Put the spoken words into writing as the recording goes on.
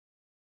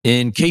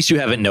In case you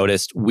haven't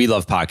noticed, we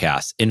love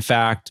podcasts. In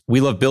fact,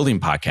 we love building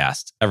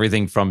podcasts,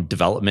 everything from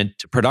development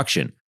to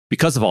production.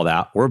 Because of all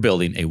that, we're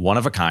building a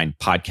one-of-a-kind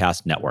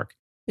podcast network.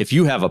 If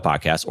you have a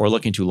podcast or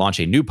looking to launch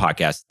a new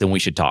podcast, then we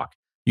should talk.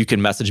 You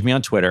can message me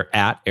on Twitter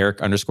at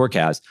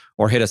Eric_Kaz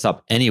or hit us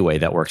up any way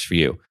that works for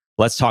you.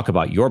 Let's talk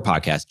about your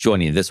podcast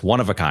joining this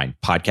one-of-a-kind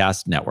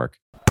podcast network.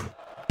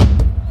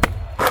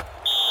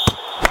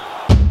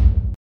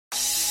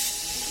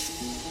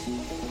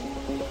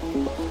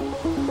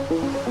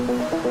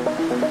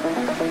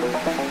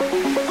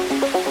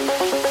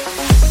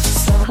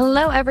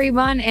 Hello,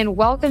 everyone, and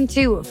welcome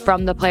to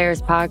From the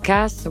Players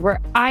podcast, where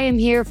I am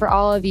here for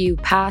all of you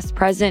past,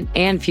 present,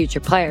 and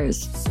future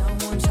players.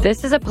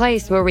 This is a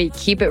place where we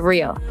keep it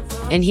real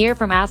and hear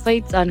from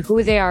athletes on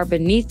who they are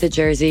beneath the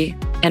jersey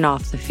and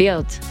off the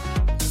field.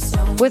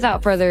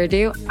 Without further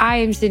ado, I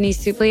am Sydney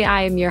Supley.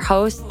 I am your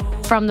host.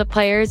 From the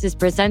Players is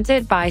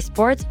presented by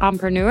Sports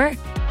Entrepreneur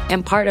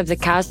and part of the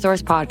Kaz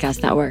Source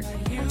Podcast Network.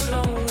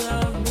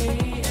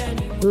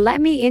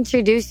 Let me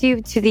introduce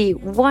you to the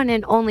one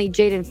and only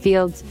Jaiden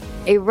Fields,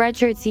 a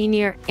redshirt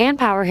senior and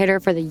power hitter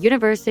for the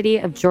University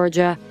of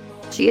Georgia.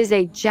 She is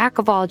a jack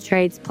of all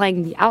trades,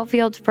 playing the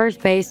outfield,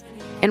 first base,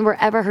 and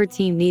wherever her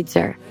team needs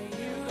her.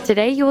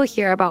 Today, you will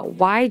hear about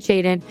why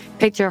Jaiden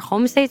picked her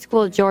home state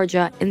school,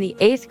 Georgia, in the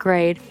 8th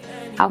grade,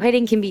 how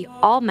hitting can be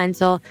all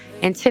mental,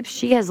 and tips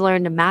she has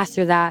learned to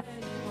master that,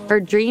 her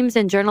dreams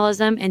in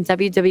journalism and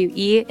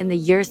WWE in the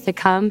years to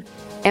come,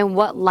 and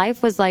what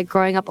life was like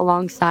growing up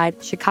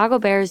alongside Chicago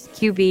Bears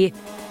QB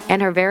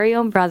and her very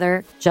own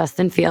brother,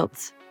 Justin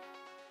Fields.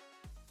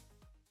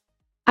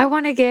 I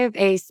want to give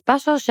a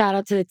special shout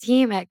out to the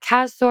team at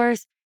Kaz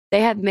Source.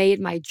 They have made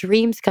my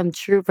dreams come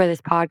true for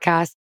this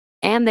podcast,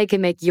 and they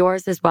can make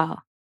yours as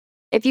well.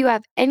 If you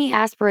have any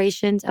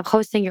aspirations of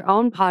hosting your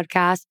own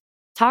podcast,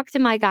 talk to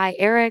my guy,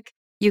 Eric.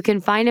 You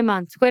can find him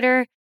on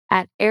Twitter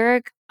at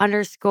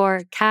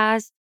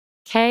Eric_Kaz,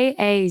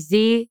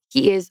 Kaz.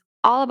 He is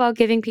all about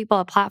giving people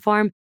a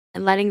platform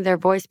and letting their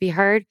voice be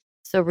heard.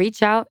 So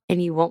reach out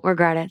and you won't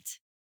regret it.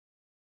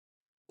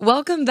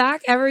 Welcome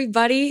back,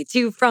 everybody,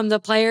 to From the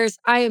Players.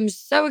 I am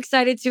so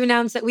excited to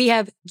announce that we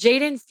have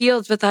Jaiden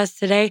Fields with us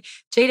today.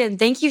 Jaiden,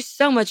 thank you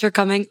so much for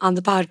coming on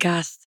the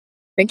podcast.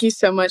 Thank you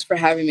so much for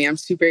having me. I'm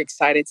super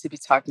excited to be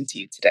talking to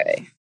you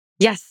today.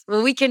 Yes,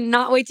 well, we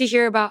cannot wait to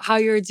hear about how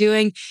you're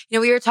doing.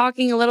 We were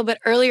talking a little bit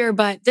earlier,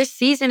 but this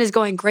season is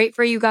going great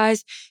for you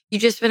guys. You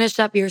just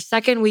finished up your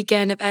second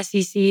weekend of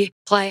SEC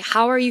play.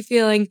 How are you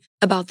feeling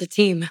about the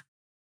team?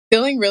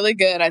 Feeling really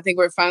good. I think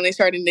we're finally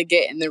starting to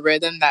get in the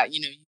rhythm that,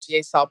 UGA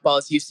softball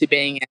is used to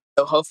being in.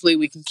 So hopefully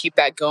we can keep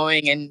that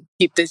going and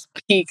keep this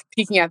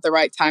peaking at the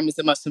right time is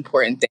the most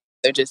important thing.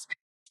 So just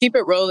keep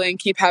it rolling,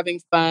 keep having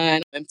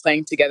fun and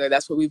playing together.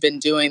 That's what we've been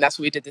doing. That's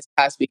what we did this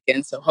past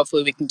weekend. So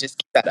hopefully we can just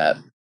keep that up.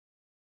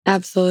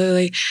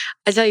 Absolutely.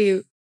 I tell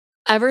you,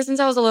 ever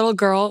since I was a little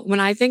girl, when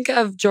I think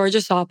of Georgia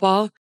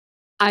softball,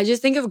 I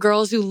just think of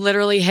girls who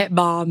literally hit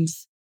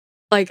bombs.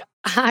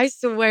 I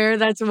swear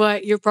that's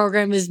what your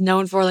program is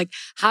known for.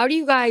 How do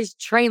you guys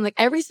train?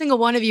 Every single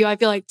one of you, I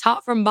feel like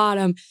top from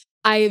bottom,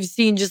 I have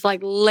seen just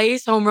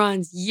lace home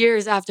runs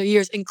years after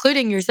years,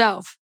 including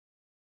yourself.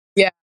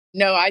 Yeah,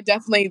 no, I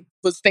definitely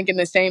was thinking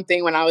the same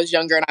thing when I was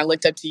younger and I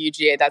looked up to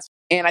UGA.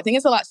 And I think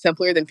it's a lot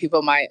simpler than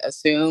people might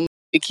assume.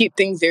 We keep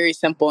things very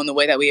simple in the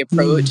way that we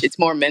approach. It's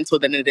more mental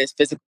than it is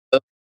physical.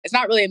 It's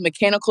not really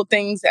mechanical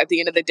things. At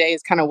the end of the day,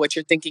 it's kind of what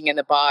you're thinking in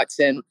the box.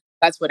 And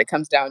that's what it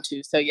comes down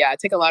to. So yeah, I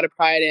take a lot of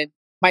pride in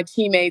my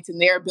teammates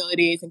and their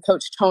abilities and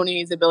Coach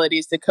Tony's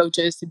abilities to coach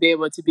us to be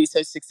able to be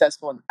so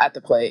successful at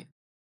the plate.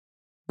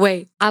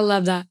 Wait, I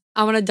love that.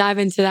 I want to dive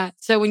into that.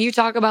 So when you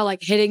talk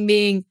about hitting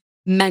being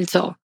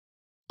mental,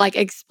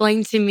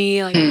 explain to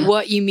me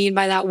what you mean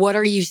by that. What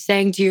are you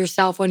saying to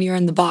yourself when you're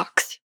in the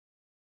box?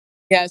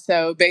 Yeah,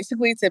 so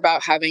basically it's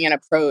about having an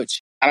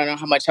approach. I don't know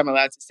how much I'm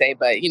allowed to say,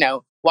 but,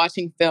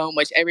 watching film,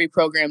 which every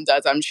program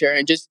does, I'm sure,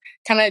 and just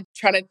kind of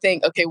trying to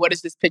think, okay, what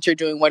is this pitcher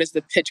doing? What is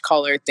the pitch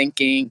caller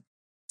thinking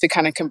to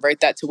kind of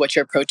convert that to what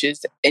your approach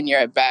is in your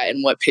at bat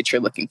and what pitch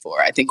you're looking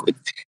for? I think would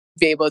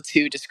be able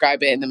to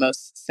describe it in the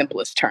most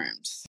simplest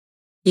terms.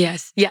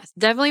 Yes.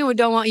 Definitely we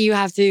don't want you to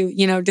have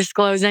to,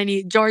 disclose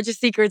any Georgia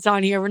secrets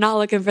on here. We're not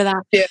looking for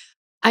that. Yeah.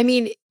 I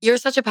mean, you're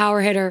such a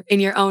power hitter in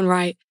your own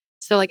right.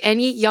 So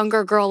any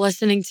younger girl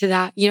listening to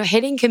that,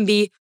 hitting can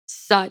be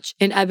such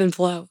an ebb and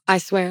flow. I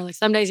swear,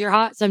 some days you're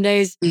hot, some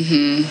days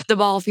the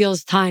ball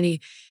feels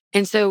tiny.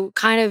 And so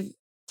kind of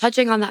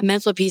touching on that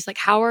mental piece,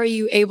 how are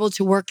you able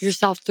to work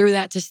yourself through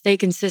that to stay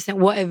consistent?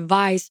 What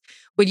advice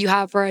would you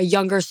have for a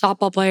younger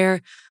softball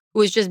player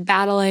who is just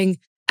battling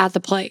at the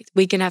plate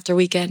weekend after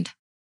weekend?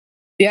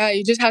 Yeah,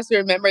 you just have to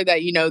remember that,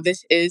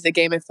 this is a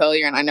game of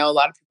failure. And I know a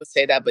lot of people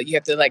say that, but you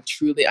have to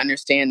truly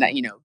understand that,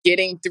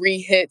 getting 3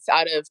 hits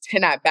out of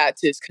 10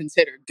 at-bats is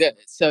considered good.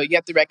 So you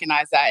have to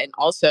recognize that. And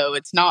also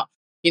it's not,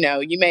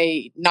 you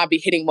may not be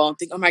hitting well and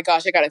think, oh my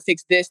gosh, I got to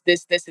fix this,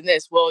 and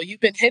this. Well,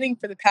 you've been hitting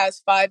for the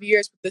past 5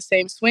 years with the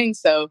same swing.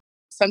 So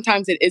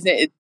sometimes it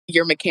isn't,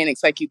 your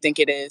mechanics like you think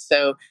it is.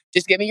 So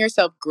just giving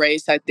yourself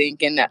grace, I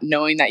think, and that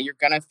knowing that you're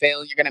going to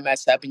fail, you're going to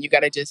mess up, and you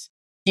got to just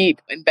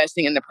keep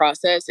investing in the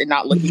process and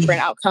not looking for an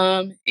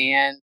outcome.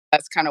 And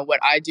that's kind of what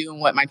I do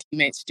and what my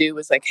teammates do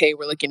is like, hey,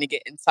 we're looking to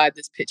get inside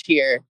this pitch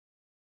here.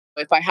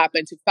 If I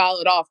happen to foul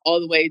it off all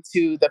the way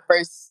to the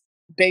first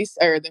base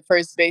or the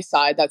first base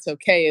side, that's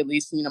okay. At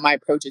least, my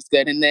approach is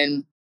good. And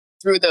then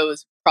through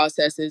those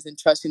processes and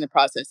trusting the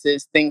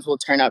processes, things will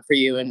turn up for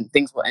you and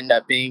things will end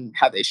up being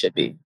how they should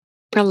be.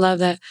 I love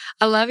that.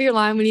 I love your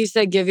line when you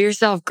said give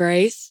yourself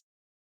grace.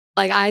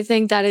 Like, I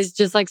think that is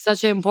just like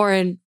such an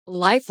important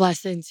life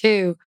lesson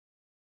too.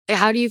 Like,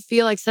 how do you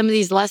feel like some of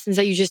these lessons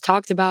that you just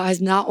talked about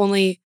has not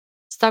only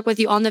stuck with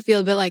you on the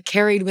field, but like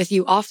carried with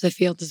you off the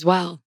field as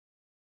well?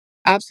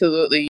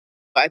 Absolutely.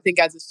 I think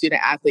as a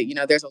student athlete,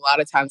 there's a lot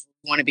of times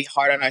we want to be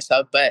hard on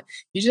ourselves, but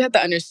you just have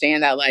to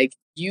understand that like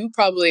you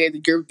probably are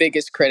your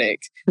biggest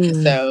critic. And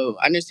so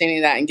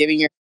understanding that and giving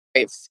your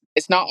grace,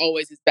 it's not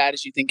always as bad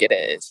as you think it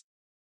is.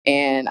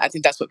 And I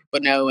think that's what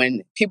people know.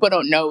 And people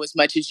don't know as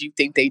much as you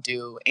think they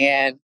do.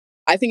 And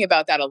I think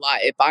about that a lot.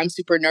 If I'm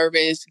super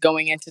nervous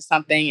going into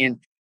something and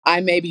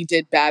I maybe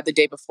did bad the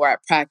day before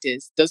at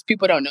practice, those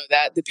people don't know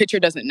that. The pitcher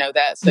doesn't know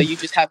that. So you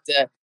just have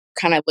to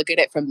kind of look at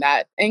it from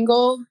that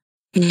angle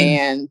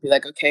and be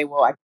like, okay,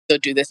 well, I can still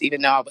do this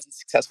even though I wasn't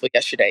successful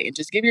yesterday. And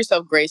just give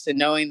yourself grace and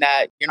knowing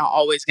that you're not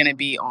always going to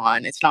be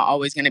on. It's not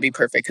always going to be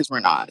perfect because we're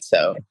not.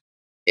 So,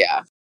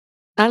 yeah.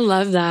 I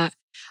love that.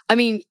 I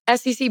mean,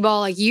 SEC ball,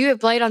 like you have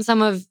played on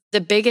some of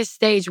the biggest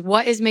stage.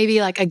 What is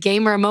maybe like a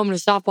game or a moment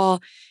of softball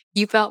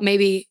you felt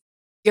maybe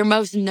you're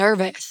most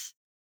nervous?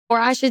 Or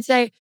I should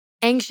say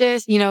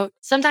anxious.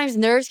 Sometimes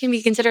nerves can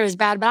be considered as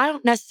bad, but I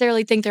don't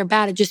necessarily think they're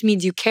bad. It just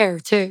means you care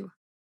too.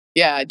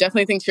 Yeah, I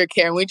definitely think you're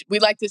caring. We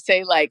like to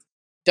say like,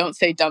 don't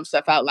say dumb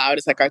stuff out loud.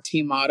 It's like our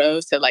team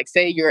motto. So like,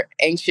 say you're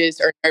anxious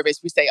or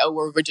nervous, we say, oh,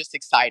 we're just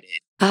excited,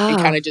 and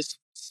kind Oh, of just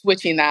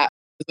switching that.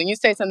 When you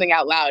say something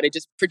out loud, it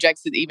just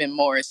projects it even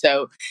more.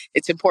 So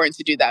it's important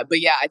to do that.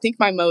 But yeah, I think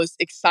my most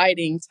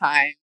exciting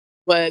time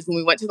was when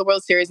we went to the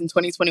World Series in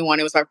 2021.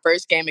 It was our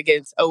first game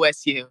against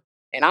OSU.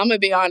 And I'm going to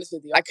be honest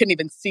with you, I couldn't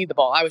even see the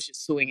ball. I was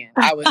just swinging.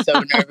 I was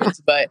so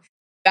nervous. But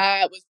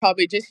that was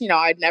probably just,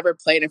 I'd never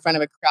played in front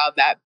of a crowd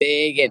that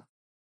big. And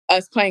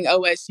us playing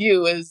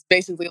OSU is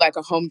basically like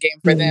a home game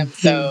for them. mhm.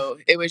 So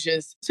it was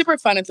just super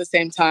fun at the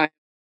same time.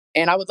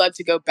 And I would love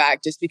to go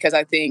back just because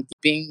I think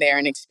being there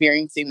and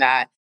experiencing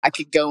that, I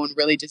could go and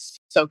really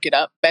just soak it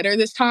up better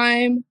this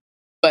time.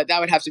 But that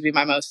would have to be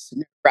my most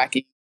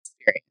nerve-wracking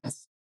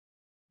experience.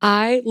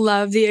 I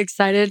love the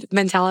excited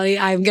mentality.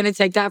 I'm going to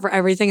take that for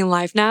everything in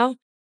life now.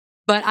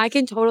 But I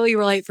can totally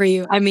relate for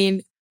you. I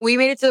mean, we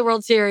made it to the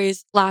World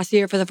Series last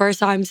year for the first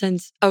time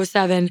since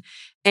 '07.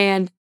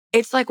 And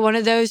it's like one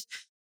of those,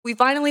 we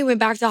finally went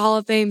back to Hall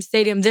of Fame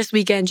Stadium this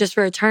weekend just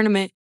for a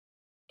tournament.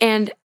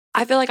 And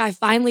I feel like I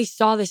finally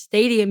saw the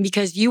stadium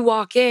because you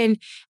walk in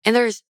and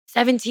there's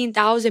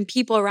 17,000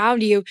 people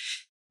around you.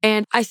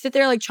 And I sit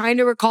there like trying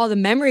to recall the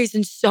memories.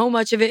 And so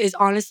much of it is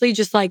honestly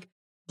just like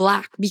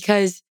black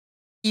because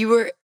you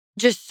were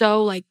just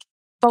so like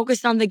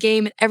focused on the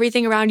game and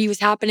everything around you was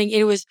happening.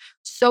 It was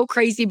so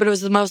crazy, but it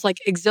was the most like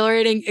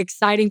exhilarating,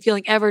 exciting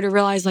feeling ever to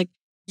realize like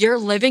you're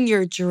living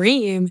your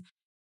dream.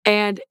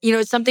 And,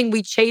 it's something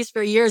we chase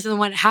for years. And then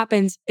when it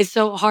happens, it's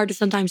so hard to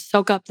sometimes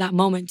soak up that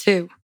moment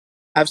too.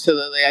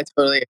 Absolutely. I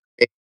totally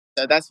agree.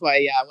 So that's why,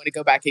 yeah, I want to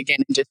go back again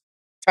and just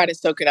try to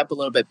soak it up a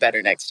little bit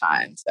better next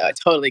time. So I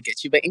totally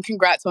get you. But and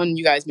congrats on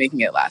you guys making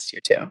it last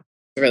year too.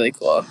 Really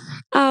cool.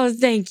 Oh,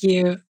 thank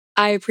you.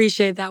 I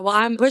appreciate that. Well,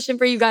 I'm pushing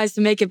for you guys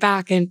to make it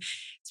back and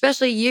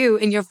especially you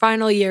in your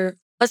final year.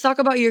 Let's talk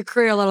about your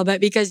career a little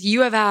bit because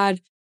you have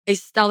had a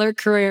stellar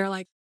career.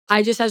 Like,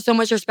 I just have so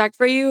much respect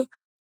for you,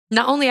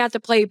 not only at the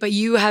plate, but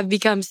you have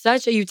become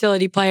such a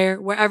utility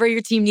player wherever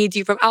your team needs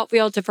you from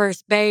outfield to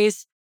first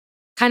base.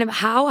 Kind of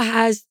how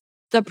has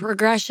the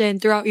progression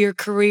throughout your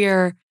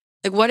career,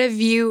 like what have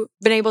you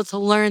been able to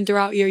learn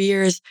throughout your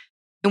years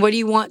and what do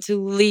you want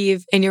to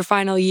leave in your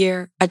final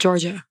year at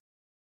Georgia?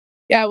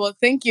 Yeah, well,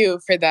 thank you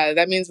for that.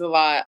 That means a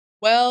lot.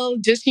 Well,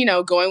 just,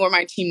 going where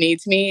my team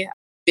needs me,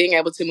 being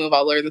able to move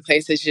all over the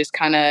place has just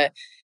kind of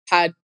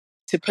had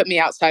to put me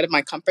outside of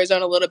my comfort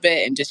zone a little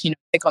bit and just,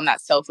 take on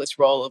that selfless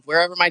role of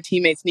wherever my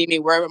teammates need me,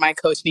 wherever my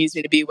coach needs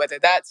me to be, whether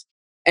that's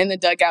in the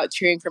dugout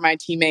cheering for my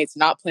teammates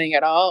not playing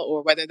at all,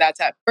 or whether that's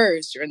at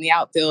first or in the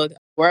outfield,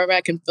 wherever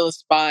I can fill a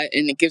spot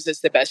and it gives us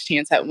the best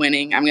chance at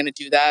winning, I'm going to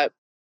do that.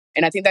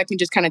 And I think that can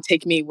just kind of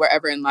take me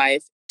wherever in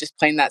life, just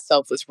playing that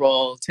selfless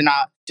role to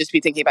not just be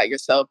thinking about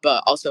yourself,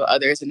 but also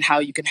others and how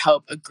you can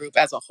help a group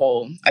as a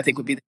whole, I think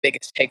would be the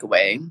biggest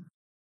takeaway.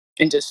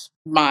 And just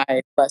my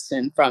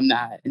lesson from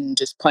that and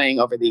just playing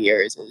over the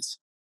years is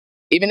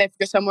even if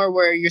you're somewhere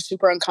where you're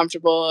super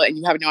uncomfortable and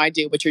you have no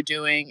idea what you're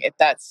doing, if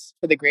that's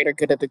for the greater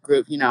good of the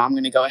group, I'm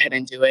going to go ahead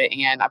and do it.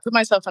 And I put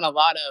myself in a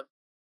lot of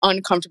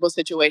uncomfortable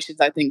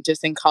situations, I think,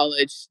 just in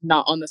college,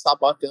 not on the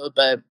softball field,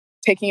 but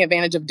taking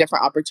advantage of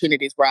different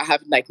opportunities where I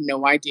have like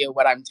no idea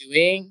what I'm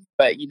doing.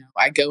 But,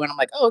 I go and I'm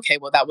like, oh, okay,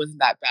 well, that wasn't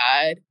that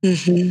bad.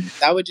 Hmm.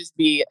 That would just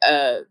be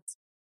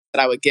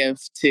that I would give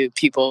to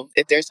people.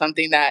 If there's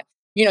something that,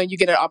 you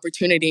get an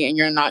opportunity and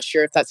you're not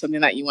sure if that's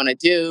something that you want to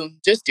do,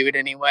 just do it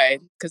anyway.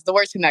 Because the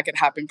worst thing that could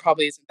happen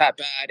probably isn't that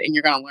bad and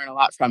you're going to learn a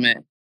lot from it.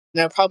 And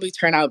it'll probably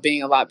turn out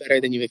being a lot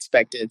better than you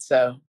expected.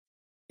 So,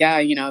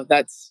 yeah,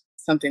 that's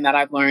something that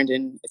I've learned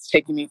and it's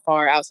taken me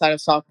far outside of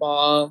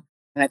softball.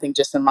 And I think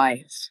just in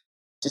life,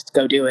 just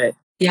go do it.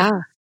 Yeah.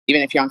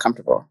 Even if you're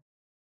uncomfortable.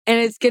 And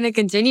it's going to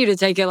continue to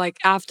take it like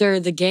after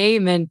the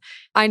game. And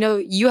I know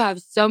you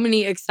have so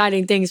many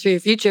exciting things for your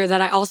future that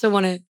I also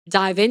want to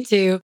dive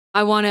into.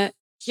 I want to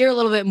hear a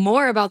little bit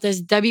more about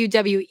this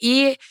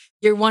WWE.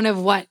 You're one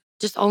of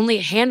just only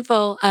a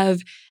handful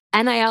of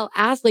NIL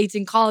athletes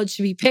in college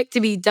to be picked to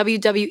be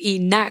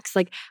WWE next.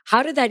 Like,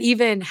 how did that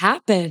even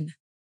happen?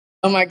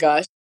 Oh my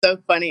gosh, so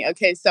funny.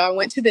 Okay, so I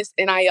went to this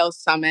NIL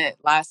summit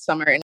last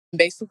summer, and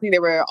basically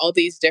there were all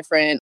these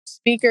different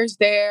speakers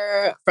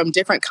there from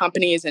different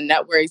companies and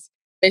networks,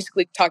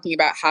 basically talking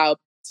about how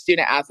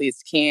student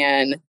athletes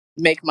can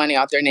make money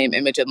off their name,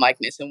 image, and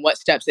likeness, and what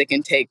steps they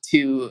can take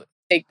to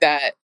take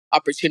that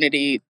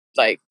opportunity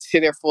like to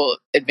their full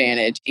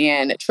advantage.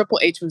 And Triple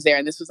H was there,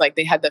 and this was like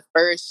they had the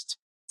first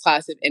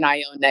class of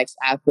NIL Next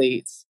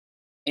athletes.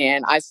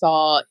 And I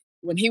saw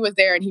when he was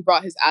there and he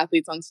brought his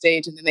athletes on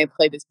stage and then they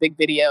played this big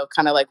video,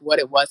 kind of like what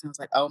it was. And I was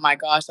like, oh my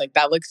gosh, like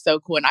that looks so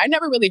cool. And I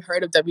never really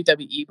heard of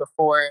WWE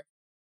before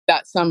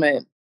that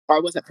summit, or I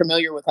wasn't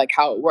familiar with like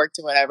how it worked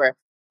or whatever.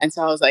 And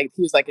so he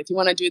was like, if you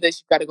want to do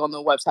this, you've got to go on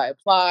the website,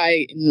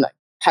 apply, and like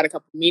had a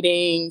couple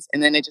meetings.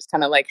 And then it just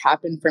kind of like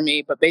happened for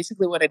me. But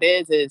basically what it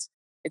is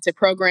it's a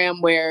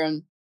program where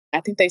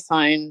I think they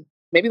sign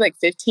maybe like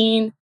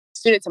 15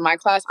 students in my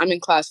class. I'm in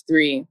class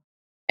 3.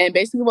 And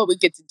basically what we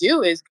get to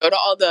do is go to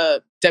all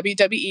the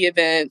WWE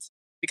events.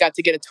 We got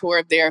to get a tour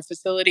of their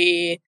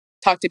facility,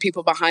 talk to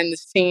people behind the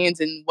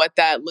scenes and what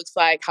that looks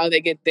like, how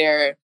they get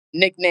their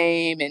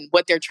nickname and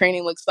what their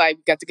training looks like.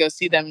 We got to go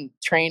see them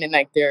train in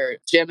like their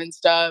gym and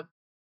stuff.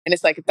 And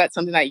it's like, if that's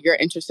something that you're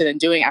interested in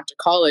doing after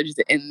college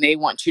and they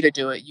want you to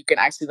do it, you can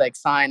actually like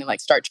sign and like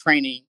start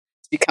training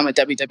to become a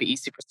WWE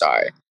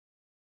superstar.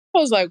 I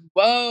was like,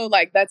 whoa,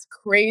 like that's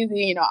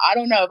crazy. I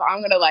don't know if I'm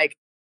going to like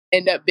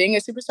end up being a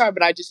superstar,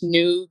 but I just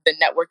knew the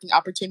networking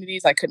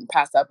opportunities I couldn't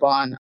pass up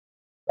on.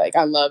 Like,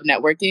 I love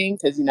networking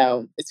because,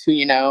 it's who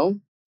you know.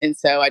 And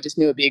so I just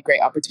knew it'd be a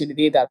great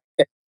opportunity that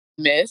I could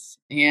miss.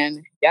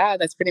 And yeah,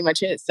 that's pretty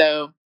much it.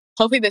 So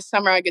hopefully this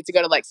summer I get to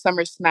go to like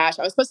Summer Smash.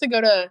 I was supposed to go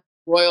to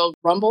Royal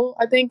Rumble,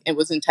 I think. It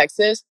was in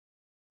Texas,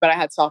 but I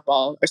had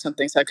softball or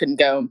something, so I couldn't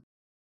go.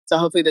 So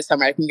hopefully this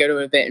summer I can go to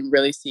an event and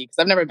really see, because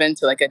I've never been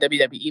to like a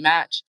WWE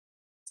match.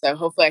 So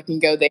hopefully I can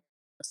go there,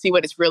 see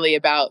what it's really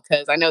about,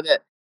 because I know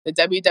that the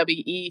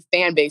WWE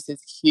fan base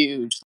is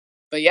huge.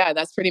 But yeah,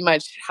 that's pretty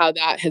much how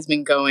that has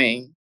been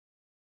going.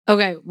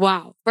 Okay,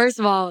 wow. First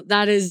of all,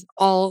 that is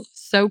all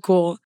so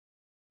cool.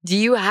 Do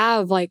you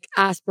have like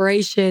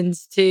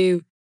aspirations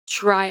to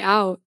try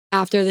out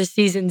after the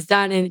season's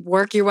done and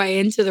work your way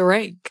into the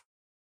rank?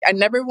 I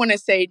never want to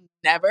say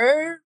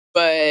never,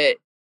 but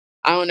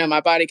I don't know.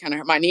 My body kind of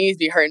hurt. My knees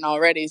be hurting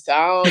already. So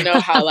I don't know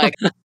how, like,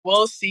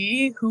 we'll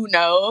see. Who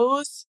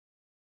knows?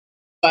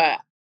 But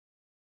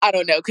I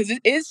don't know, because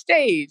it is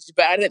staged.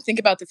 But I didn't think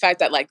about the fact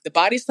that, like, the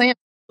body slam is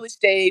really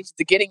staged.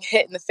 The getting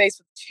hit in the face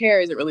with the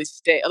chair isn't really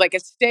staged. Like,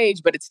 it's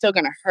staged, but it's still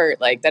going to hurt.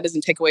 Like, that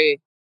doesn't take away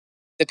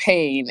the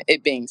pain,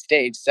 it being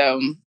staged.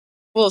 So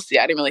we'll see.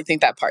 I didn't really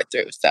think that part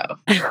through. So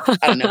I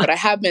don't know. But I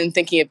have been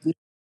thinking of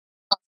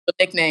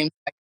nicknames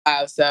I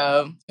have.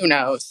 So who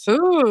knows?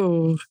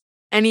 Ooh.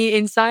 Any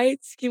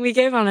insights can we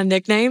give on a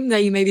nickname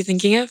that you may be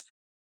thinking of?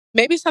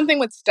 Maybe something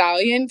with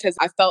Stallion, because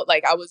I felt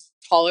like I was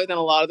taller than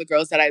a lot of the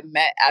girls that I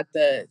met at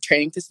the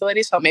training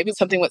facility. So maybe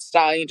something with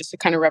Stallion just to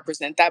kind of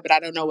represent that. But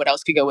I don't know what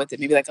else could go with it.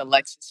 Maybe like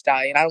Alexis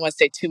Stallion. I don't want to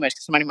say too much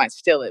because somebody might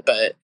steal it,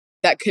 but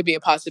that could be a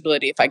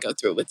possibility if I go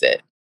through with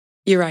it.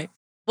 You're right.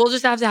 We'll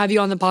just have to have you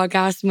on the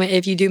podcast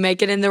if you do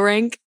make it in the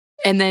rank,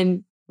 and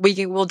then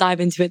we'll dive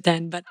into it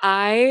then. But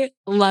I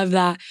love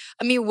that.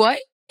 I mean, what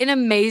an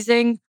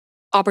amazing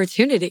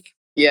opportunity.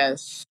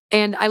 Yes.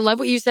 And I love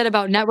what you said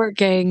about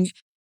networking.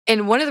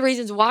 And one of the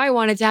reasons why I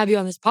wanted to have you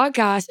on this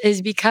podcast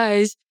is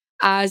because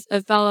as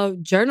a fellow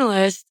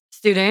journalist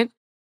student,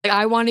 like,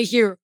 I want to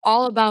hear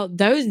all about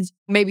those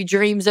maybe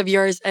dreams of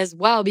yours as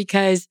well,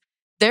 because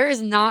there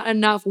is not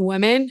enough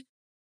women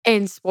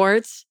in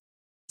sports,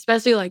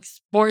 especially like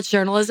sports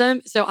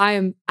journalism. So I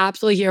am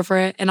absolutely here for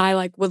it. And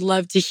I would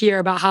love to hear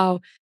about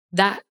how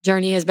that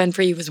journey has been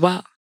for you as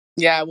well.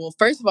 Yeah, well,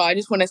 first of all, I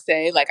just want to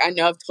say, like, I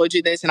know I've told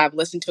you this and I've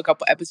listened to a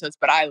couple episodes,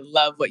 but I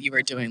love what you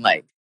were doing.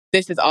 Like,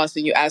 this is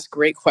awesome. You ask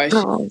great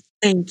questions. Oh,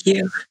 thank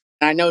you.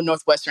 And I know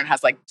Northwestern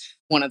has like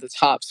one of the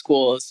top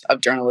schools of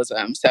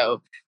journalism.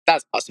 So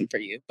that's awesome for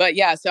you. But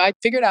yeah, so I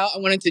figured out I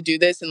wanted to do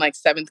this in like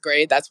 7th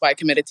grade. That's why I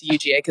committed to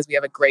UGA, because we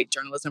have a great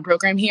journalism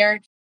program here.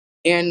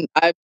 And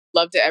I've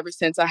loved it ever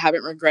since. I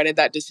haven't regretted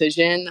that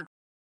decision.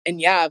 And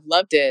yeah, I've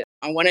loved it.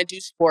 I want to do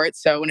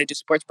sports. So I want to do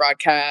sports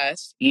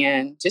broadcasts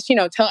and just,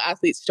 tell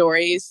athlete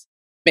stories,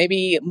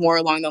 maybe more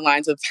along the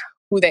lines of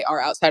who they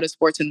are outside of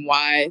sports and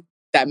why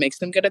that makes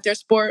them good at their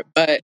sport.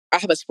 But I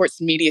have a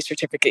sports media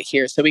certificate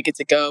here. So we get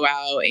to go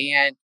out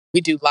and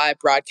we do live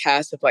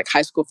broadcasts of like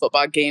high school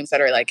football games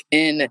that are like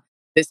in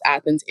this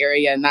Athens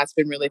area. And that's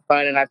been really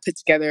fun. And I've put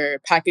together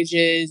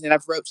packages and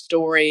I've wrote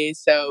stories.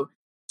 So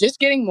just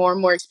getting more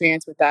and more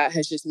experience with that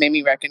has just made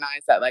me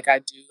recognize that like I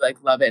do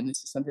like love it. And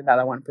this is something that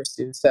I want to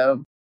pursue.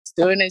 So as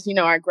soon as,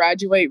 I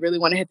graduate, really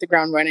want to hit the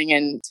ground running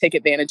and take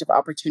advantage of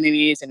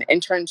opportunities and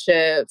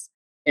internships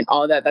and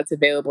all that that's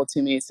available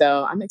to me.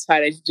 So I'm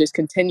excited to just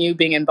continue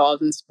being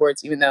involved in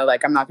sports, even though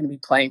like I'm not going to be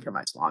playing for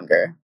much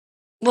longer.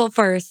 Well,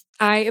 first,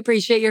 I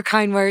appreciate your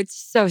kind words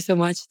so, so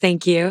much.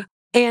 Thank you.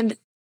 And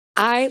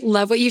I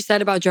love what you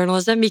said about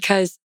journalism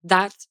because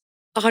that's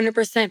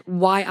 100%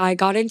 why I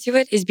got into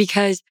it is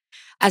because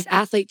as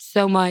athletes,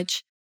 so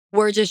much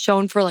we're just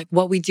shown for like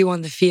what we do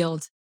on the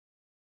field.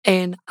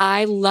 And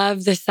I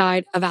love the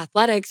side of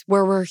athletics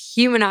where we're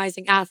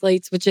humanizing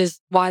athletes, which is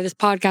why this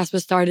podcast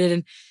was started.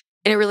 And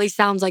it really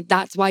sounds like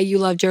that's why you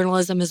love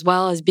journalism as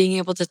well as being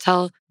able to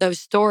tell those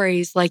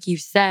stories, like you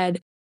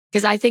said,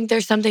 because I think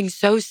there's something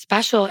so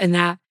special in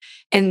that.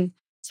 And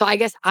so I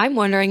guess I'm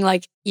wondering,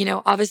 like,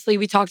 obviously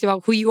we talked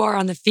about who you are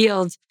on the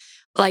field.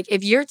 Like,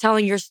 if you're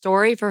telling your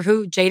story for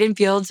who Jaiden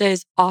Fields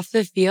is off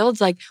the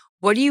field, like,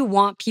 what do you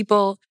want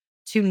people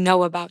to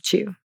know about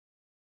you?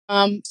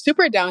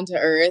 Super down to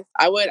earth.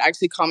 I would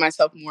actually call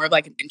myself more of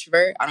like an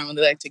introvert. I don't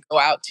really like to go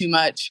out too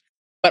much,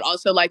 but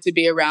also like to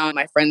be around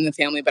my friends and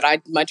family. But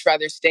I'd much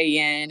rather stay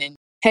in and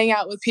hang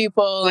out with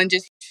people and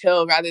just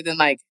chill rather than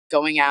like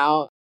going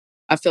out.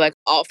 I feel like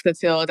off the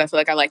field, I feel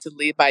like I like to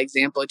lead by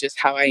example, just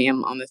how I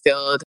am on the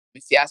field.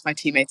 If you ask my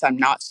teammates, I'm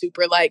not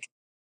super like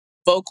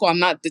vocal. I'm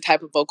not the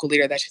type of vocal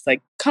leader that's just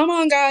like, come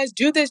on, guys,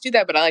 do this, do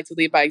that. But I like to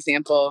lead by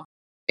example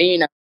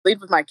and, lead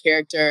with my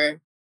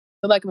character.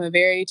 I feel like I'm a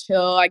very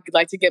chill. I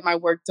like to get my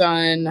work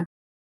done.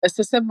 It's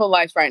a simple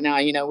life right now.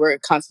 We're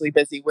constantly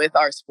busy with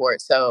our sport.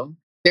 So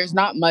there's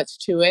not much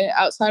to it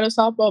outside of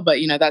softball. But,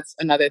 that's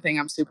another thing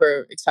I'm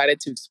super excited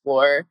to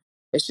explore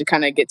is to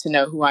kind of get to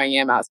know who I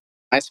am outside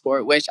my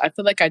sport, which I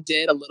feel like I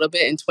did a little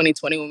bit in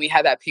 2020 when we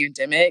had that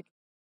pandemic.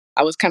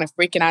 I was kind of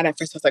freaking out at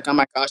first. I was like, oh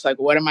my gosh,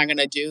 like, what am I going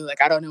to do?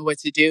 Like, I don't know what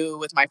to do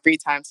with my free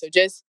time. So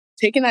just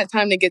taking that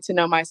time to get to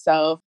know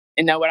myself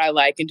and know what I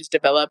like and just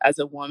develop as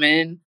a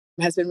woman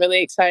has been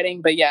really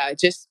exciting. But yeah,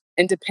 just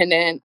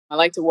independent. I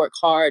like to work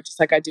hard just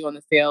like I do on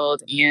the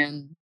field.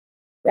 And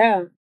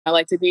yeah, I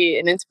like to be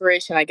an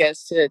inspiration, I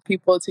guess, to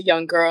people, to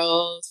young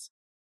girls,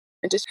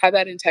 and just have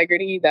that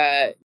integrity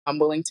that I'm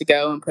willing to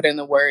go and put in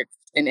the work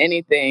in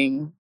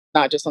anything,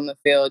 not just on the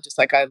field, just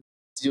like I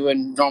do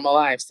in normal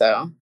life.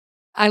 So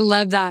I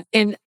love that.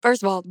 And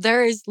first of all,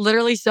 there is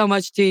literally so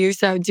much to you.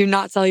 So do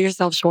not sell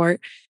yourself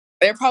short.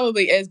 there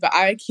probably is, but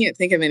I can't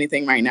think of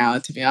anything right now,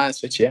 to be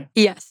honest with you.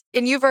 Yes.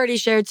 And you've already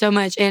shared so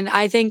much. And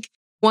I think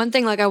one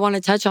thing like I want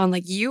to touch on,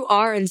 like you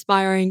are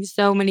inspiring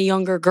so many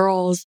younger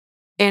girls.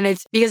 And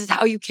it's because it's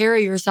how you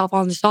carry yourself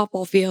on the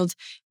softball field,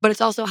 but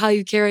it's also how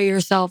you carry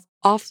yourself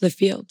off the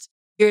field.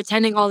 You're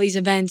attending all these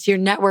events, you're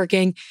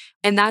networking,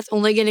 and that's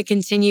only going to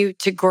continue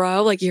to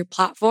grow like your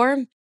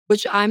platform,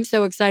 which I'm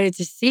so excited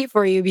to see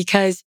for you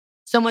because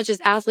so much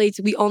as athletes,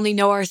 we only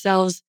know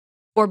ourselves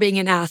for being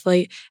an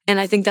athlete.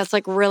 And I think that's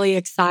like really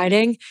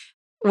exciting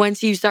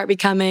once you start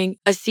becoming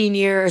a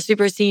senior or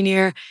super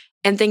senior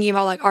and thinking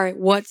about like, all right,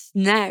 what's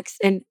next?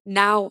 And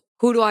now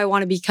who do I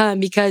want to become?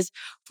 Because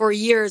for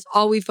years,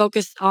 all we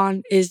focused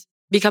on is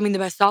becoming the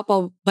best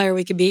softball player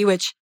we could be,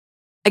 which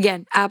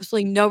again,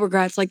 absolutely no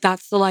regrets. Like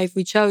that's the life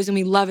we chose and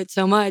we love it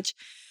so much.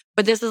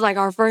 But this is like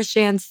our first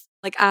chance,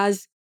 like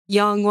as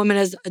young women,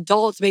 as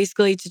adults,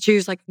 basically to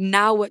choose like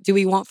now what do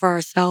we want for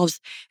ourselves?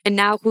 And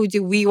now who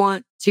do we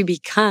want to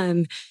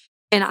become?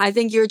 And I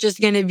think you're just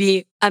going to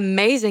be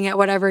amazing at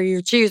whatever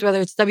you choose, whether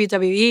it's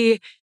WWE,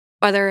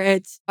 whether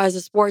it's as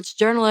a sports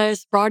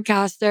journalist,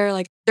 broadcaster,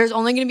 like there's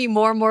only going to be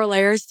more and more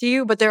layers to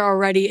you, but there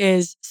already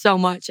is so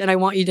much. And I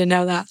want you to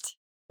know that.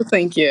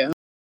 Thank you.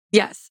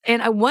 Yes.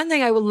 And one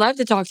thing I would love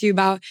to talk to you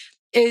about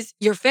is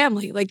your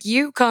family. Like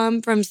you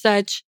come from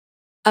such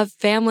a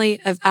family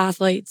of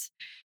athletes.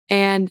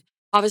 And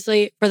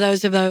obviously, for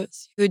those of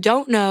those who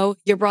don't know,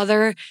 your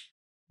brother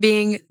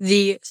being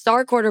the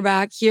star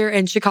quarterback here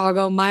in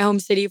Chicago, my home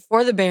city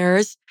for the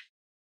Bears.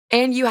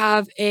 And you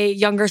have a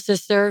younger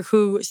sister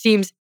who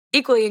seems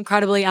equally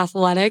incredibly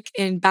athletic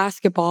in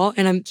basketball.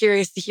 And I'm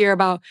curious to hear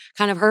about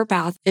kind of her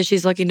path as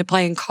she's looking to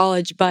play in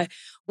college. But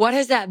what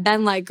has that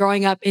been like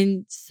growing up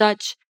in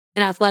such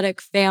an athletic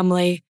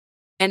family?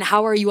 And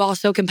how are you all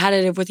so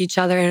competitive with each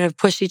other and have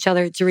pushed each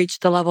other to reach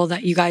the level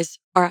that you guys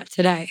are at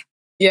today?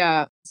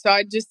 Yeah. So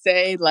I'd just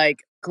say,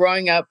 like,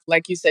 growing up,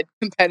 like you said,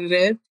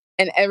 competitive,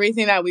 and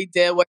everything that we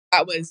did, whether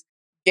that was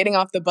getting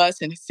off the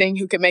bus and seeing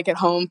who could make it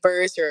home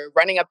first, or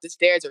running up the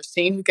stairs, or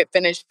seeing who could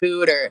finish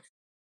food, or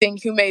seeing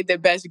who made the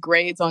best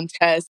grades on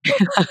tests.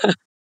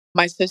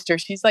 My sister,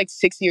 she's like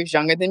 6 years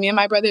younger than me and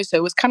my brother. So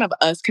it was kind of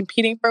us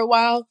competing for a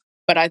while.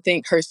 But I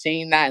think her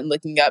seeing that and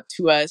looking up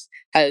to us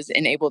has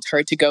enabled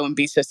her to go and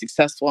be so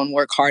successful and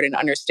work hard and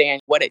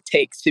understand what it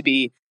takes to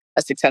be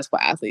a successful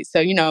athlete.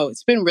 So,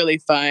 it's been really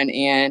fun.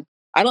 And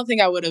I don't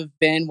think I would have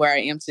been where I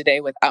am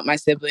today without my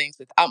siblings,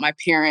 without my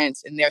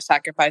parents and their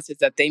sacrifices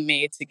that they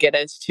made to get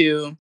us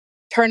to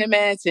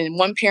tournaments. And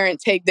one parent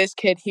take this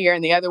kid here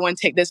and the other one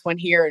take this one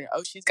here. And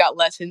oh, she's got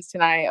lessons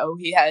tonight. Oh,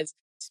 he has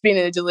speed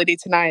and agility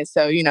tonight.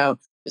 So,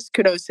 just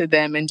kudos to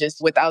them. And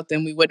just without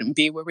them, we wouldn't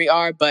be where we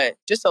are. But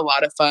just a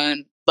lot of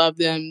fun. Love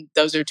them.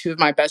 Those are two of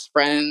my best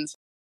friends.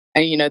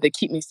 And, they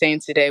keep me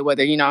sane today,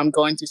 whether, I'm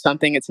going through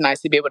something. It's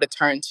nice to be able to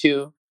turn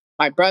to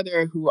my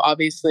brother, who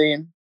obviously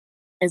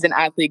is an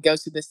athlete,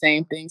 goes through the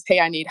same things. Hey,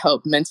 I need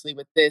help mentally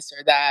with this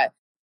or that.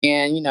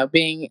 And,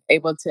 being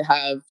able to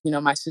have,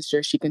 my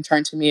sister, she can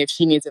turn to me if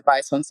she needs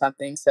advice on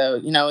something. So,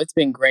 it's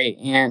been great.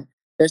 And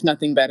there's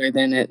nothing better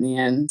than it in the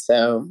end.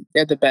 So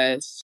they're the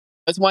best.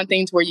 It's one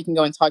thing to where you can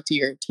go and talk to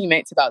your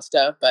teammates about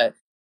stuff, but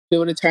be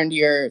able to turn to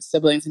your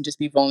siblings and just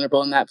be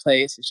vulnerable in that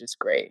place is just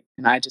great.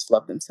 And I just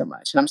love them so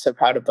much. And I'm so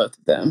proud of both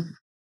of them.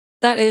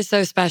 That is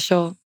so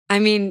special. I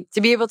mean,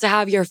 to be able to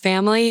have your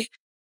family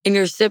and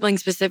your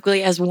siblings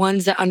specifically as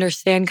ones that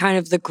understand kind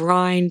of the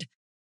grind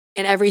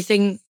and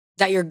everything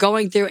that you're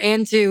going through,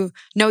 and to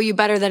know you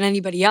better than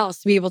anybody else,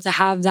 to be able to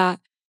have that,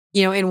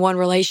 in one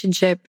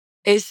relationship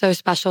is so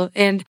special.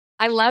 And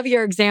I love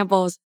your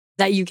examples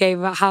that you gave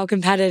about how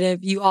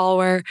competitive you all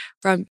were,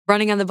 from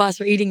running on the bus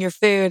or eating your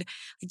food.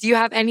 Do you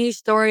have any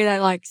story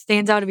that like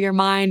stands out of your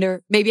mind,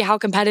 or maybe how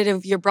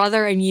competitive your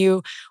brother and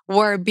you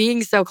were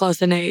being so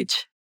close in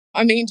age?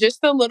 I mean,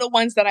 just the little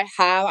ones that I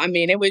have. I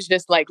mean, it was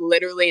just like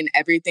literally in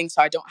everything.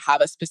 So I don't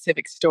have a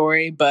specific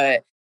story,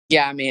 but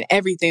yeah, I mean,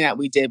 everything that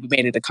we did, we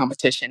made it a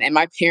competition. And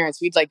my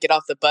parents, we'd like get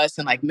off the bus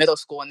in like middle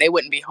school and they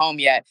wouldn't be home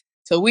yet.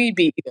 So we'd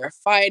be either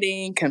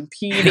fighting,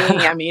 competing.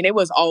 I mean, it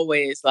was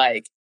always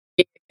like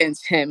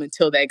against him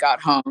until they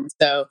got home.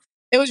 So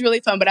it was really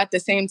fun. But at the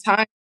same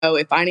time,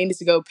 if I needed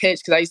to go pitch,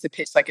 because I used to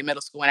pitch like in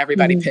middle school when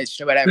everybody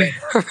pitched or whatever,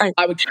 Right.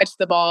 I would catch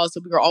the ball.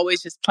 So we were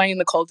always just playing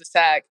the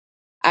cul-de-sac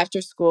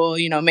after school,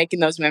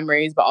 making those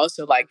memories, but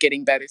also like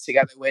getting better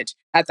together, which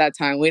at that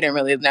time we didn't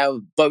really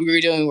know what we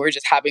were doing. We were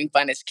just having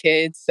fun as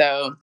kids.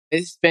 So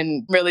it's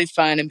been really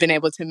fun and been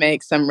able to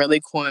make some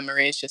really cool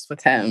memories just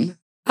with him.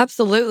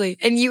 Absolutely.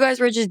 And you guys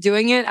were just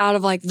doing it out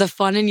of like the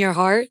fun in your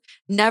heart,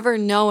 never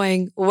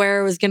knowing where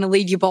it was going to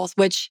lead you both,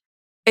 which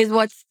is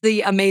what's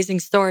the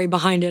amazing story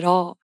behind it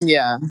all.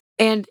 Yeah.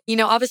 And,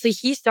 obviously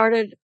he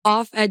started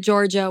off at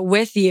Georgia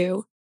with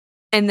you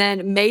and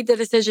then made the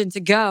decision to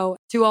go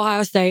to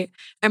Ohio State.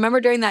 I remember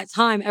during that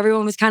time,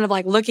 everyone was kind of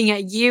like looking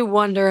at you,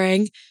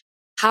 wondering,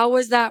 how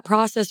was that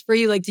process for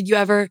you? Like, did you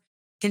ever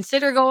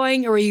consider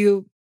going, or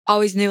you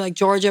always knew like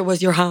Georgia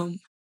was your home?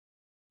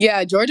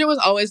 Yeah, Georgia was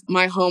always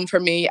my home for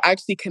me. I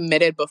actually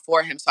committed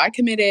before him. So I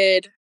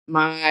committed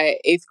my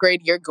 8th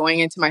grade year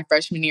going into my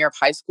freshman year of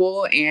high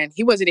school. And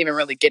he wasn't even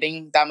really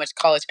getting that much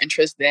college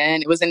interest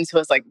then. It wasn't until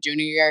his like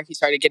junior year he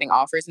started getting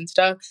offers and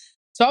stuff.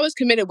 So I was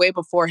committed way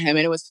before him.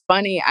 And it was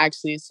funny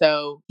actually.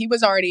 So he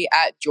was already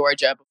at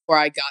Georgia before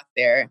I got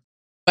there.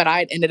 But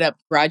I ended up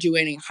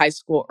graduating high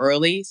school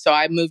early. So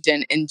I moved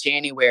in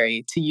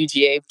January to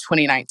UGA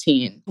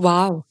 2019.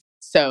 Wow.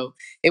 So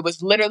it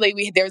was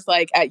literally, there's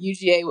like at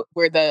UGA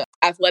where the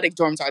athletic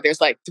dorms are,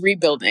 there's like 3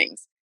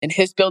 buildings. And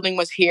his building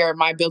was here,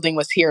 my building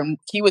was here. And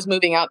he was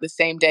moving out the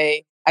same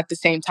day at the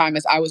same time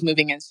as I was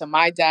moving in. So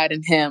my dad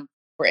and him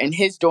were in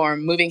his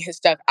dorm, moving his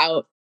stuff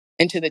out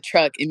into the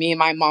truck. And me and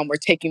my mom were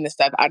taking the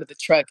stuff out of the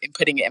truck and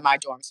putting it in my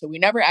dorm. So we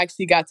never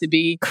actually got to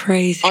be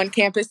Crazy on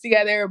campus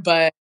together,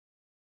 but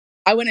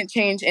I wouldn't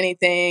change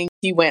anything.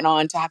 He went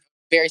on to have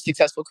a very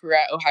successful career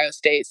at Ohio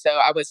State. So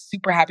I was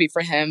super happy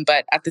for him.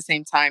 But at the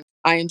same time,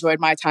 I enjoyed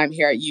my time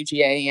here at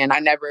UGA and I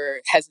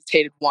never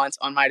hesitated once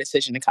on my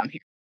decision to come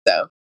here.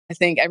 So I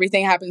think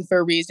everything happens for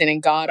a reason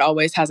and God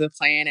always has a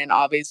plan. And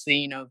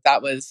obviously,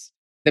 that was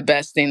the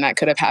best thing that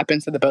could have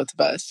happened for the both of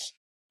us.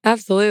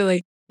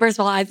 Absolutely. First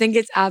of all, I think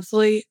it's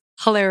absolutely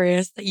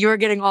hilarious that you were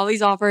getting all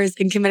these offers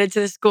and committed to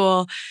the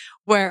school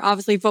where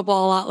obviously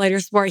football, a lot later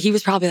sport. He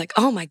was probably like,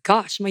 oh my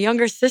gosh, my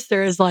younger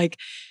sister is like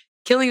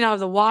killing it out of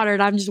the water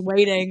and I'm just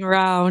waiting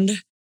around.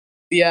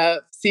 Yeah.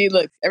 See,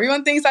 look,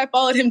 everyone thinks I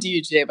followed him to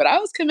UGA, but I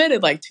was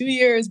committed like 2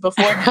 years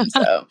before him.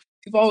 So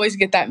people always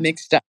get that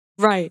mixed up.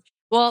 Right.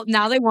 Well,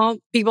 now they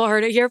won't. People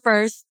heard it here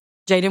first.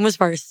 Jaiden was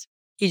first.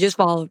 He just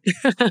followed.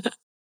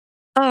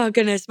 Oh,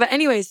 goodness. But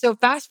anyway, so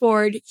fast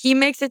forward, he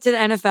makes it to the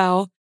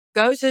NFL,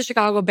 goes to the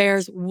Chicago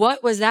Bears.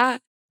 What was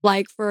that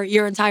like for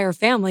your entire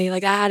family?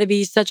 Like, that had to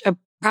be such a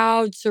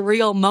proud,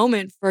 surreal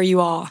moment for you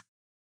all.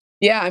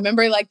 Yeah, I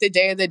remember like the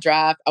day of the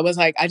draft, I was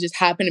like, I just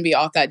happened to be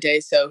off that day.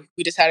 So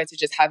we decided to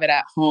just have it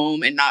at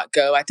home and not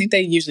go. I think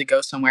they usually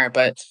go somewhere.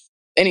 But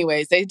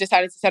anyways, they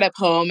decided to set up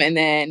home. And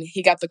then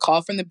he got the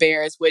call from the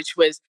Bears, which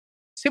was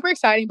super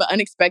exciting, but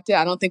unexpected.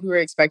 I don't think we were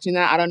expecting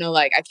that. I don't know,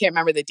 like, I can't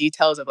remember the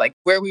details of like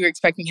where we were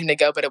expecting him to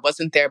go, but it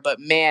wasn't there. But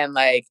man,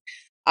 like,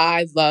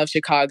 I love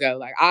Chicago.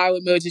 Like, I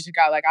would move to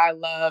Chicago. Like, I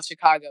love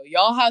Chicago.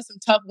 Y'all have some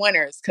tough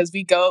winters because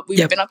we've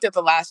been up there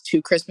the last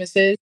 2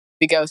 Christmases.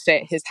 We go stay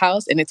at his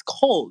house and it's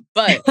cold,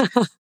 but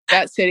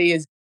that city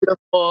is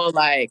beautiful.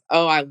 Like,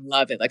 oh, I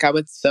love it. Like, I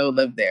would so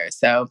live there.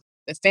 So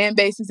The fan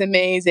base is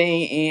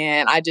amazing.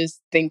 And I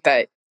just think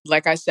that,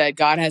 like I said,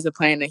 God has a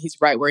plan and he's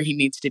right where he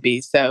needs to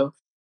be. So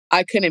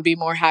I couldn't be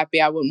more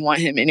happy. I wouldn't want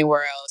him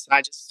anywhere else.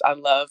 And I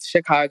love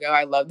Chicago.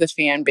 I love the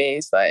fan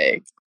base.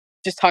 Like,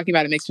 just talking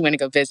about it makes me want to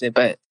go visit.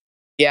 But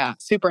yeah,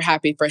 super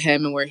happy for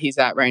him and where he's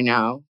at right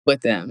now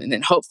with them. And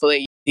then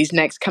hopefully these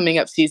next coming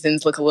up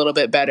seasons look a little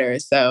bit better.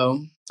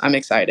 So I'm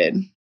excited.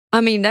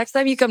 I mean, next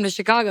time you come to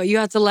Chicago, you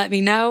have to let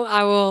me know.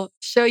 I will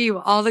show you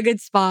all the good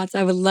spots.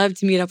 I would love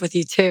to meet up with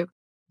you too.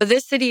 But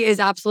this city is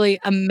absolutely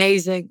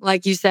amazing,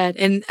 like you said.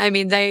 And I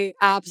mean, they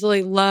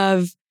absolutely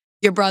love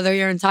your brother,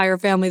 your entire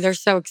family. They're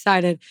so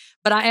excited.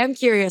 But I am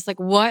curious, like,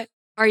 what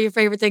are your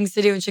favorite things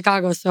to do in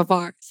Chicago so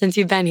far since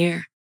you've been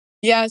here?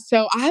 Yeah,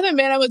 so I haven't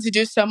been able to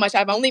do so much.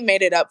 I've only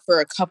made it up for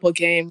a couple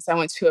games. I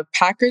went to a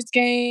Packers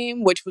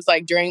game, which was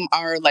like during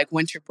our like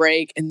winter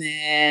break, and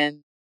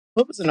then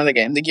what was another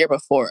game the year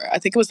before? I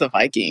think it was the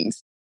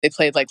Vikings. They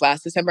played like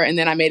last December, and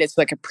then I made it to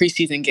like a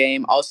preseason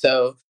game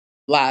also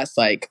last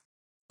like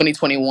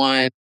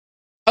 2021.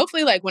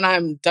 Hopefully, like when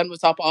I'm done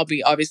with softball, I'll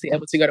be obviously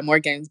able to go to more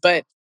games.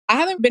 But I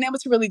haven't been able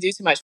to really do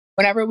too much.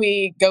 Whenever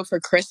we go for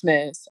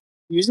Christmas,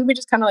 usually we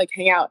just kind of like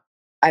hang out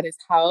at his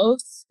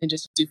house and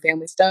just do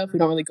family stuff. We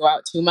don't really go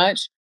out too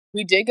much.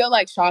 We did go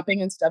like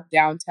shopping and stuff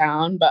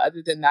downtown, but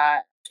other than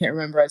that, can't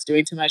remember us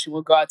doing too much. And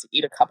we'll go out to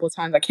eat a couple of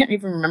times. I can't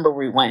even remember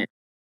where we went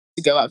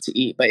to go out to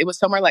eat, but it was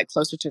somewhere like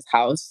closer to his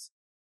house.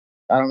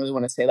 I don't really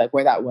want to say like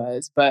where that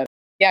was, but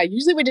yeah,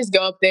 usually we just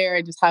go up there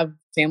and just have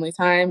family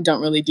time.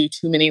 Don't really do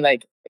too many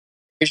like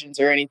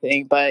or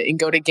anything, but and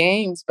go to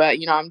games. But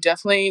I'm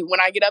definitely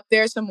when I get up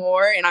there some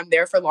more and I'm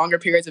there for longer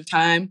periods of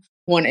time,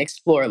 want to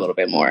explore a little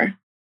bit more.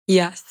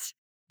 Yes.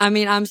 I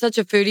mean, I'm such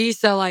a foodie.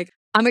 So, like,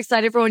 I'm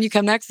excited for when you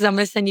come next because I'm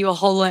going to send you a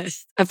whole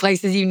list of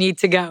places you need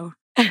to go.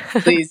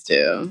 Please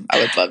do. I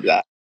would love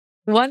that.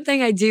 One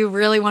thing I do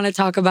really want to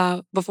talk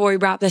about before we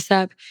wrap this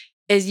up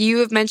is you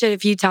have mentioned a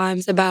few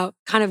times about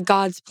kind of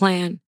God's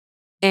plan.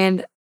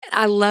 And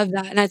I love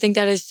that. And I think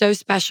that is so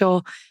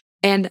special.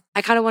 And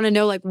I kind of want to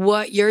know like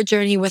what your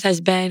journey with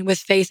has been with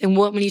faith and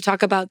what, when you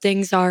talk about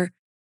things are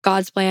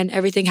God's plan,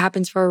 everything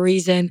happens for a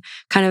reason,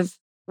 kind of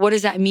what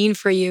does that mean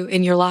for you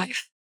in your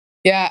life?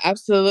 Yeah,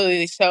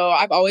 absolutely. So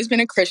I've always been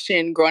a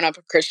Christian, growing up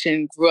a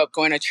Christian, grew up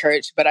going to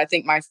church, but I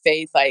think my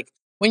faith, like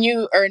when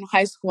you are in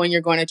high school and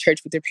you're going to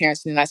church with your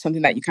parents, and that's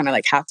something that you kind of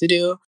like have to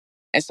do.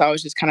 And so I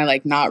was just kind of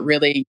like not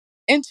really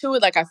into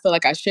it like I feel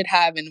like I should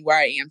have and where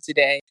I am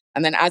today.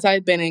 And then as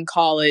I've been in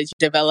college,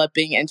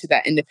 developing into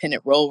that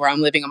independent role where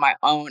I'm living on my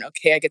own,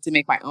 okay, I get to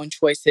make my own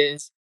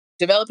choices,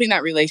 developing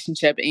that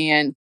relationship.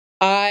 And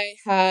I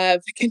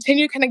have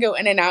continued to kind of go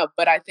in and out,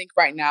 but I think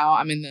right now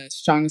I'm in the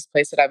strongest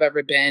place that I've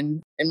ever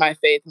been in my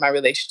faith, my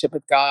relationship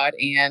with God.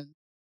 And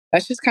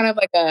that's just kind of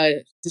like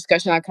a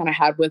discussion I kind of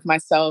had with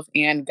myself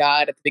and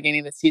God at the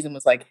beginning of the season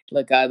was like,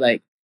 look, God,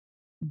 like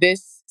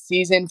this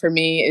season for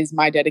me is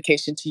my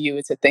dedication to you.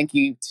 It's a thank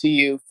you to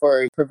you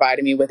for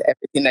providing me with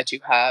everything that you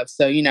have.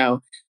 So,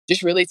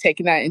 just really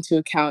taking that into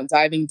account,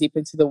 diving deep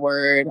into the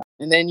word.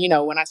 And then,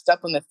 when I step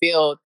on the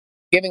field,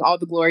 giving all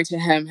the glory to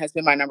him has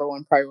been my number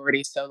one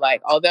priority. So,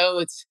 like, although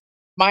it's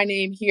my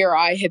name here,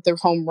 I hit the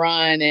home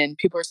run and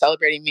people are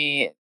celebrating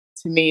me.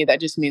 To me, that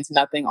just means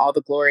nothing. All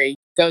the glory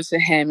goes to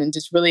him and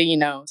just really,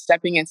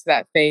 stepping into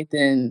that faith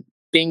and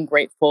being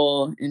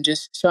grateful and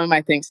just showing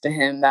my thanks to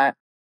him that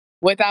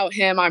without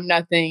him, I'm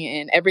nothing.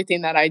 And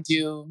everything that I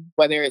do,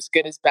 whether it's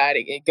good or bad,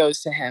 it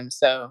goes to him.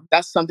 So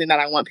that's something that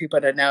I want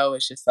people to know.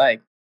 It's just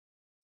like,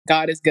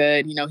 God is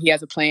good. He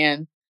has a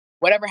plan.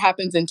 Whatever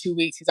happens in 2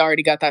 weeks, he's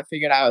already got that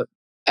figured out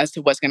as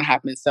to what's going to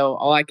happen. So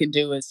all I can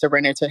do is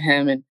surrender to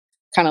him and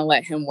kind of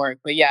let him work.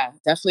 But yeah,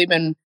 definitely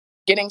been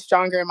getting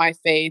stronger in my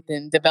faith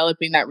and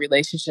developing that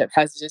relationship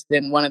has just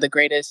been one of the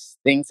greatest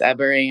things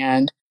ever.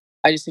 And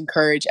I just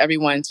encourage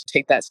everyone to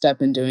take that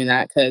step in doing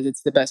that because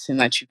it's the best thing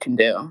that you can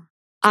do.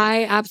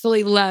 I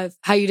absolutely love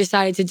how you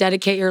decided to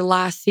dedicate your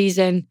last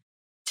season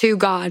to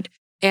God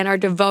and are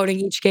devoting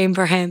each game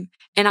for him.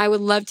 And I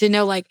would love to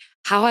know, like,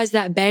 how has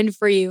that been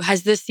for you?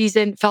 Has this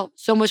season felt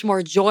so much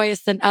more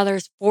joyous than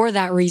others for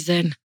that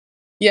reason?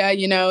 Yeah,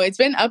 it's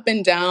been up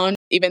and down.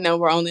 Even though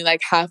we're only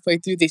like halfway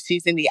through the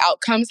season, the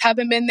outcomes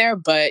haven't been there,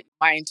 but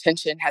my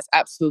intention has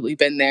absolutely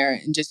been there.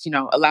 And just,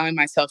 allowing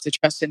myself to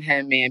trust in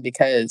him, man,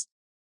 because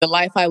the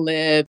life I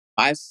live,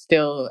 I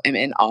still am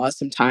in awe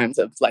sometimes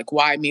of like,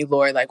 why me,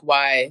 Lord? Like,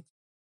 why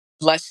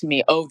bless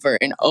me over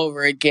and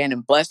over again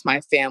and bless my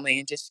family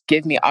and just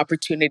give me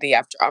opportunity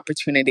after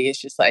opportunity.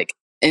 It's just like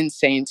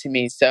insane to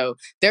me. So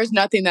there's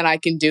nothing that I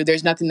can do.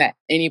 There's nothing that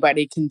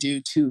anybody can do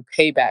to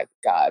pay back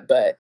God.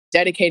 But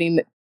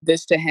dedicating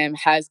this to him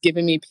has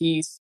given me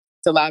peace.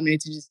 It's allowed me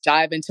to just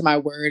dive into my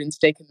word and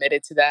stay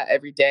committed to that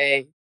every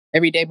day.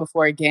 Every day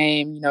before a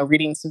game,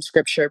 reading some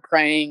scripture,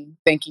 praying,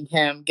 thanking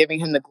him, giving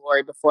him the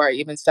glory before I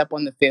even step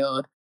on the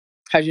field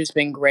has just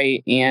been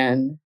great.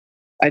 And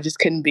I just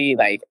couldn't be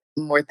like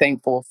more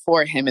thankful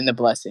for him and the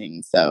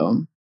blessing.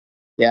 So,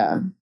 yeah.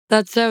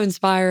 That's so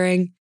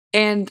inspiring.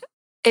 And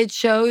it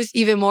shows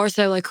even more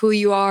so like who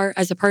you are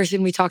as a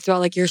person. We talked about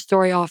like your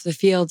story off the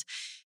field.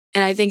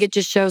 And I think it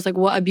just shows like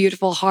what a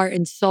beautiful heart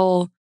and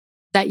soul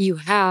that you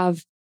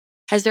have.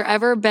 Has there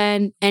ever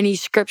been any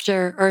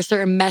scripture or a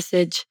certain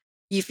message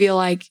you feel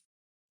like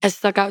has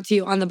stuck out to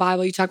you on the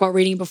Bible? You talk about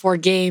reading before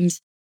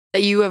games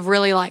that you have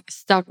really like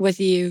stuck with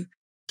you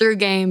through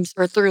games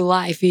or through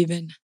life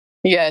even.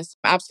 Yes,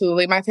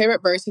 absolutely. My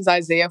favorite verse is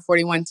Isaiah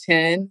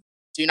 41:10.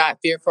 Do not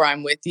fear, for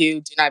I'm with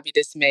you. Do not be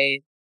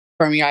dismayed.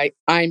 For me,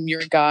 I'm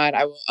your God.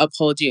 I will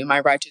uphold you in my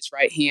righteous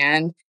right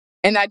hand.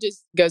 And that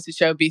just goes to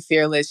show be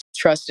fearless,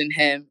 trust in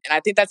him. And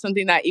I think that's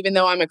something that even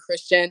though I'm a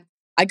Christian,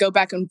 I go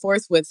back and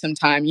forth with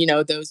sometimes,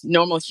 those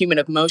normal human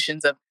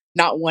emotions of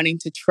not wanting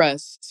to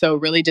trust. So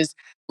really just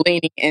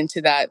leaning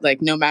into that,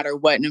 like no matter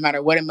what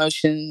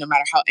emotion, no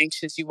matter how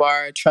anxious you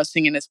are,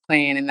 trusting in his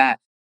plan and that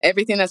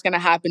everything that's going to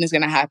happen is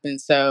going to happen.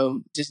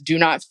 So just do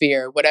not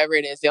fear, whatever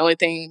it is. The only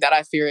thing that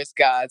I fear is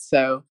God.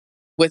 So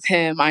with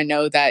him, I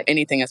know that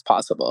anything is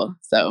possible.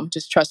 So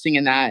just trusting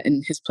in that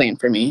and his plan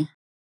for me.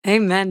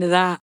 Amen to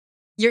that.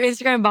 Your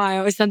Instagram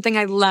bio is something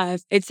I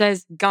love. It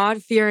says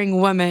God-fearing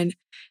woman.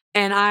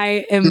 And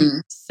I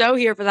am so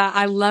here for that.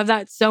 I love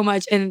that so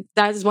much. And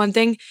that is one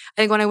thing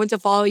I think when I went to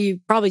follow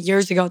you probably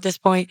years ago at this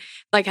point,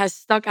 like has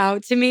stuck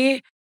out to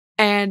me.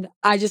 And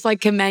I just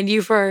like commend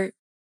you for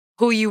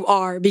who you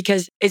are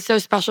because it's so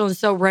special and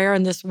so rare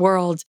in this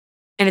world.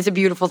 And it's a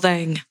beautiful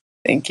thing.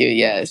 Thank you.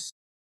 Yes.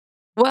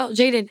 Well,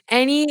 Jaiden,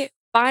 any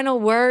final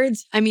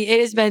words? I mean,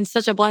 it has been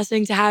such a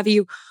blessing to have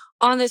you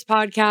on this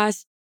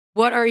podcast.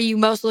 What are you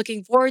most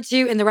looking forward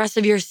to in the rest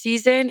of your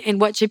season?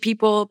 And what should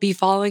people be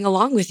following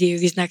along with you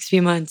these next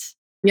few months?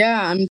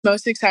 Yeah, I'm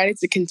most excited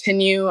to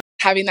continue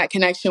having that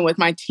connection with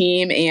my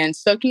team and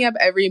soaking up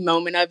every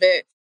moment of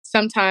it.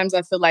 Sometimes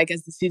I feel like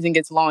as the season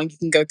gets long, you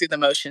can go through the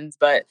motions.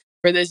 But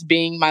for this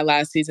being my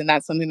last season,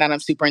 that's something that I'm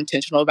super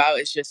intentional about.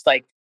 It's just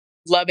like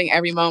loving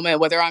every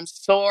moment, whether I'm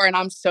sore and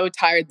I'm so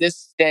tired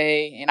this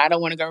day and I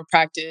don't want to go to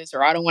practice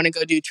or I don't want to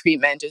go do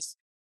treatment, just,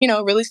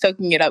 really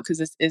soaking it up because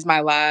this is my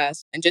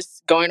last and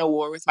just going to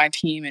war with my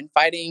team and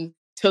fighting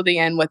till the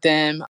end with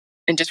them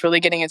and just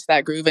really getting into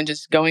that groove and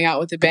just going out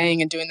with a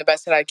bang and doing the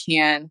best that I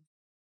can.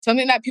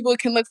 Something that people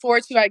can look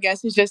forward to, I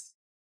guess, is just,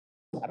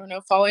 I don't know,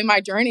 following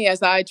my journey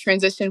as I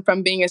transition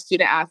from being a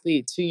student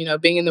athlete to,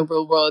 being in the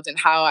real world and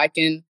how I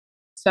can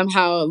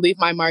somehow leave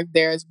my mark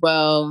there as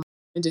well.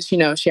 And just,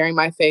 sharing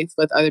my faith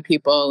with other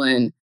people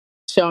and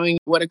showing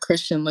what a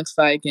Christian looks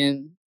like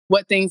and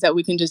what things that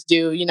we can just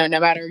do, no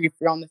matter if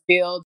you're on the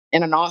field,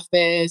 in an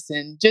office,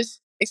 and just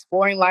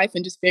exploring life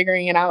and just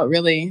figuring it out,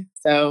 really.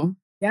 So,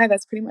 yeah,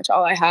 that's pretty much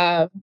all I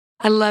have.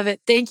 I love it.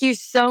 Thank you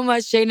so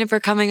much, Jaiden, for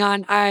coming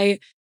on. I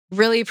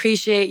really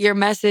appreciate your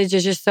message.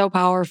 It's just so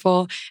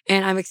powerful.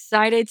 And I'm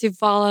excited to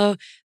follow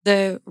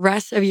the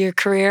rest of your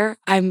career.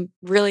 I'm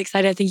really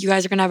excited. I think you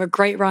guys are going to have a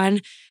great run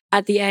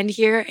at the end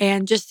here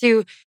and just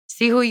to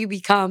see who you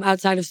become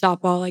outside of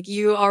softball. Like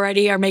you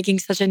already are making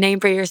such a name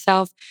for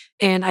yourself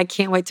and I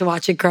can't wait to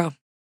watch it grow.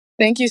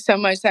 Thank you so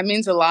much. That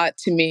means a lot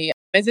to me.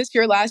 Is this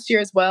your last year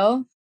as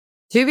well?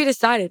 To be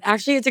decided.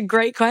 Actually, it's a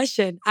great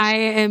question. I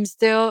am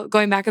still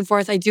going back and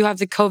forth. I do have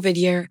the COVID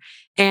year.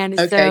 And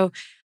Okay. so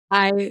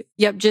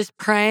just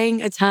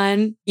praying a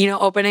ton,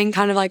 opening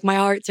kind of like my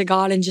heart to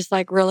God and just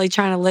like really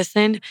trying to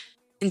listen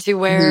into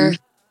where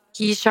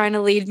he's trying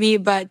to lead me,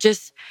 but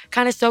just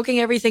kind of soaking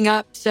everything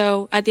up.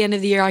 So at the end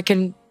of the year, I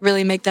can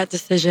really make that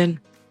decision.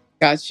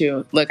 Got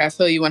you. Look, I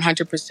feel you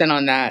 100%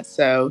 on that.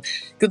 So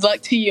good luck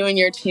to you and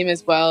your team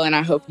as well. And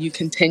I hope you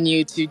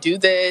continue to do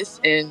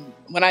this. And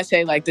when I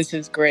say like, this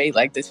is great,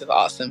 like this is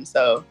awesome.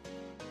 So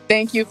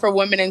thank you for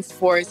women in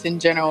sports in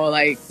general.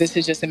 Like this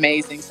is just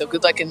amazing. So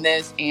good luck in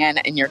this and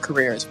in your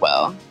career as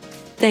well.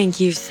 Thank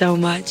you so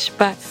much.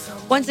 But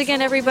once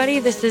again, everybody,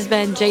 this has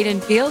been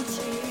Jaiden Fields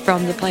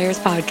from the Players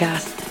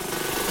Podcast.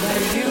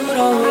 But you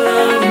don't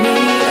love me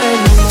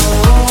anymore.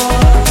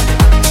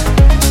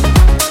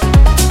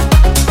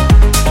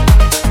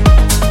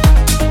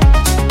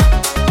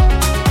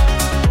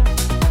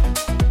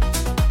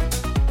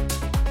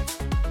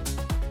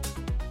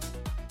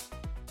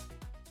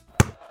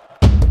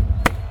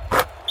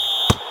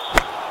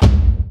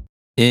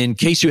 In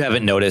case you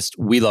haven't noticed,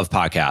 we love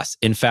podcasts.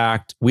 In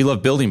fact, we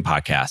love building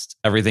podcasts,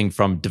 everything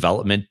from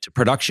development to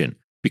production.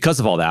 Because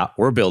of all that,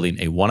 we're building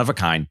a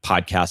one-of-a-kind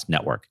podcast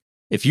network.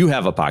 If you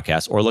have a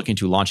podcast or looking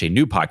to launch a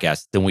new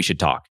podcast, then we should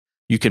talk.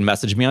 You can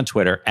message me on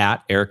Twitter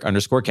at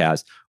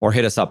Eric_Kaz or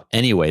hit us up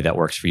any way that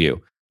works for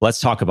you. Let's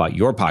talk about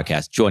your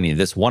podcast joining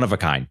this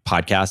one-of-a-kind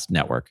podcast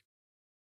network.